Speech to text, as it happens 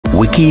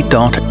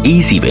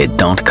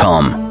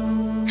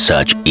wiki.ezvid.com.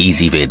 Search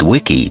Ezvid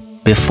Wiki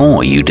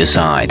before you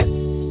decide.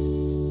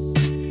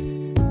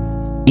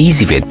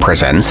 Ezvid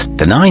presents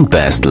the 9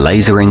 best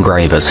laser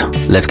engravers.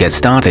 Let's get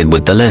started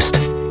with the list.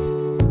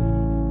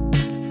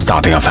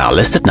 Starting off our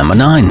list at number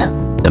 9.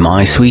 The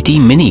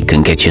mysweety Mini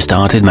can get you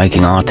started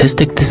making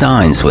artistic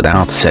designs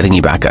without setting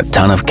you back a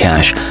ton of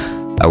cash.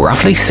 A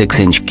roughly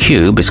 6-inch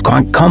cube is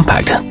quite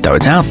compact, though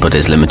its output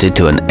is limited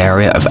to an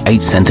area of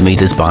 8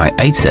 cm by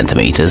 8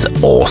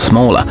 cm or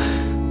smaller.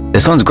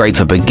 This one's great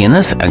for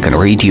beginners and can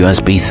read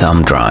USB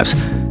thumb drives,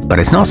 but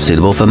it's not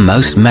suitable for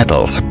most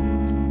metals.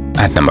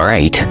 At number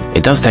 8,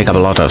 it does take up a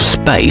lot of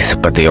space,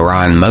 but the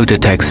Orion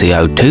MotorTech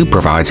CO2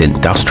 provides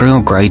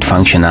industrial-grade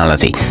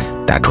functionality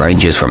that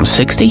ranges from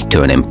 60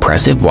 to an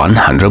impressive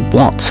 100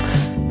 watts.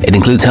 It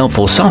includes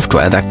helpful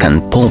software that can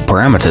pull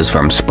parameters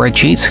from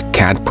spreadsheets,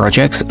 CAD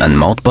projects, and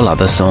multiple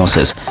other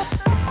sources.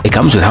 It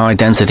comes with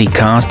high-density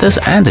casters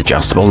and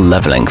adjustable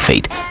leveling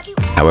feet.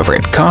 However,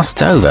 it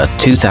costs over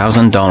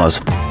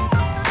 $2,000.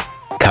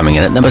 Coming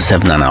in at number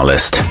 7 on our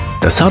list.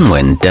 The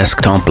Sunwin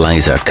desktop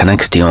laser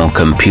connects to your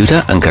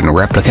computer and can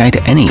replicate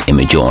any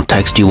image or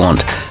text you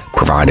want,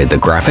 provided the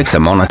graphics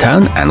are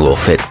monotone and will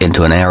fit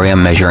into an area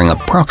measuring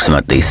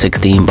approximately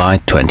 16 by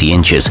 20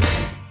 inches.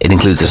 It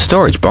includes a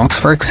storage box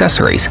for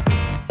accessories.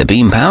 The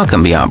beam power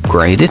can be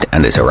upgraded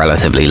and is a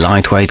relatively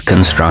lightweight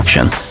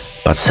construction,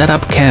 but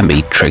setup can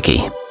be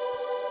tricky.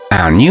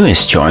 Our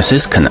newest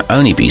choices can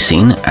only be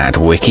seen at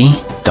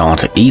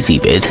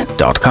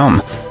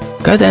wiki.ezvid.com.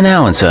 Go there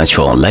now and search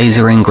for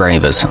laser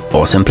engravers,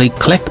 or simply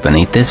click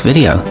beneath this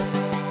video.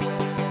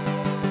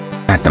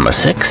 At number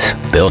 6,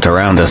 built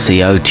around a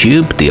CO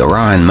tube, the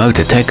Orion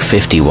MotorTech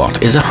 50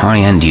 watt is a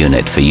high-end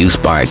unit for use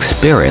by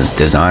experienced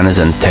designers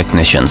and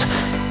technicians.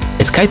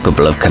 It's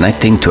capable of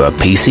connecting to a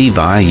PC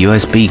via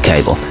USB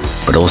cable,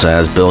 but also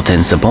has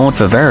built-in support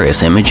for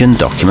various image and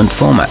document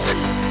formats.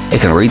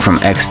 It can read from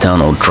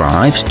external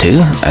drives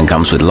too, and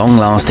comes with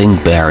long-lasting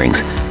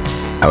bearings.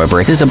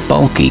 However, it is a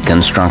bulky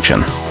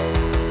construction.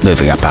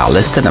 Moving up our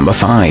list to number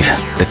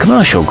 5, the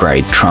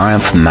commercial-grade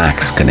Triumph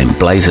Max can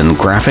emblazon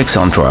graphics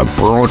onto a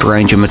broad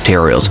range of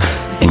materials,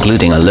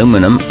 including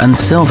aluminum and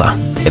silver.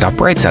 It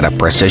operates at a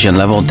precision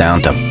level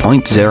down to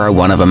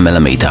 0.01 of a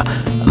millimeter,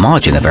 a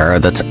margin of error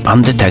that's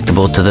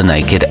undetectable to the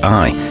naked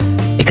eye.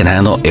 It can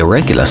handle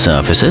irregular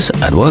surfaces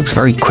and works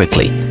very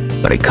quickly,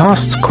 but it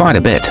costs quite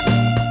a bit.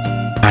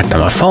 At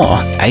number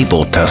 4,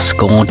 able to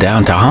score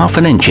down to ½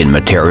 an inch in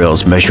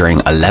materials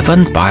measuring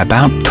 11 by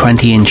about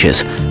 20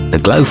 inches, the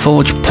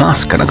glowforge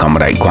Plus can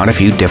accommodate quite a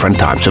few different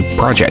types of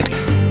project.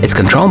 It's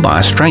controlled by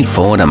a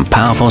straightforward and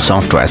powerful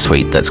software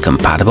suite that's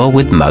compatible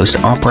with most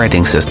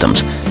operating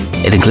systems.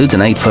 It includes an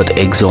 8-foot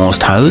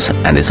exhaust hose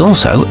and is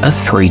also a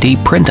 3D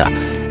printer.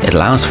 It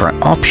allows for an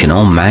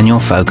optional manual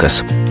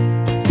focus.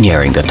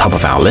 Nearing the top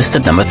of our list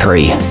at number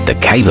 3, the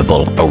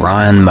capable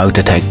Orion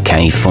MotorTech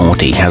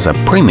K40 has a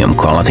premium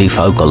quality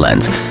focal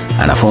lens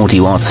and a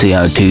 40-watt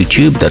CO2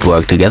 tube that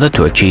work together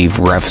to achieve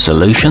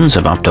resolutions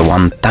of up to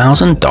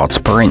 1000 dots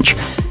per inch.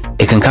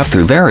 It can cut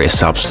through various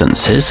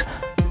substances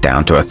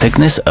down to a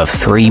thickness of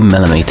 3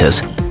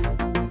 millimeters.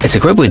 It's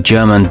equipped with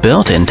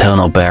German-built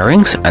internal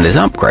bearings and is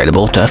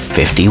upgradable to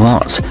 50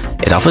 watts.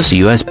 It offers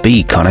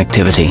USB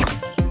connectivity.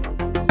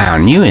 Our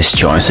newest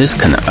choices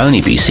can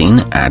only be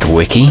seen at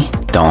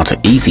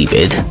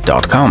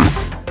wiki.ezvid.com.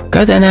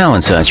 Go there now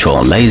and search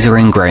for laser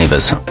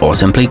engravers, or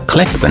simply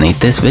click beneath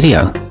this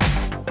video.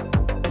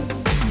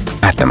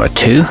 At number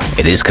 2,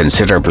 it is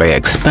considerably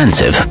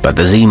expensive, but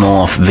the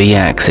zmorph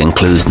VX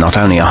includes not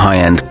only a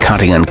high-end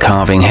cutting and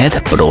carving head,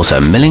 but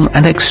also milling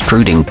and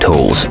extruding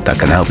tools that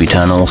can help you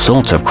turn all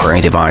sorts of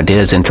creative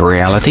ideas into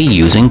reality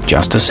using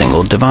just a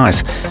single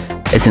device.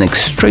 It's an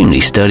extremely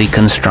sturdy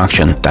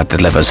construction that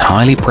delivers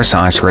highly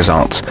precise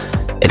results.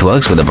 It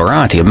works with a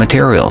variety of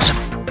materials.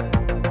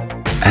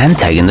 And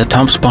taking the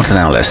top spot on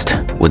our list,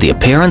 with the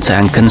appearance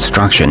and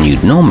construction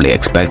you'd normally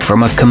expect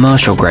from a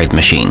commercial-grade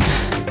machine,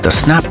 the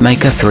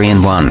Snapmaker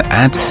 3-in-1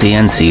 adds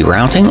CNC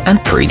routing and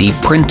 3D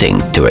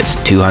printing to its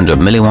 200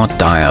 milliwatt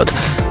diode.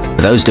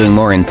 For those doing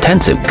more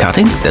intensive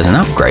cutting, there's an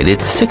upgraded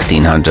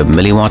 1600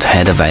 milliwatt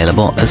head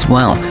available as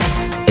well.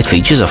 It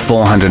features a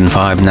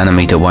 405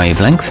 nanometer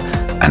wavelength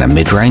and a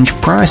mid-range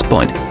price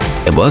point.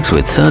 It works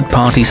with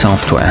third-party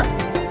software.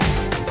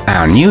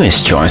 Our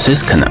newest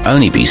choices can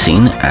only be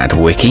seen at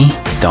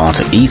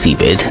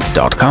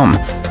wiki.ezvid.com.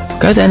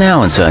 Go there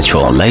now and search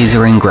for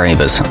laser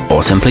engravers,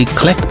 or simply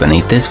click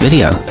beneath this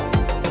video.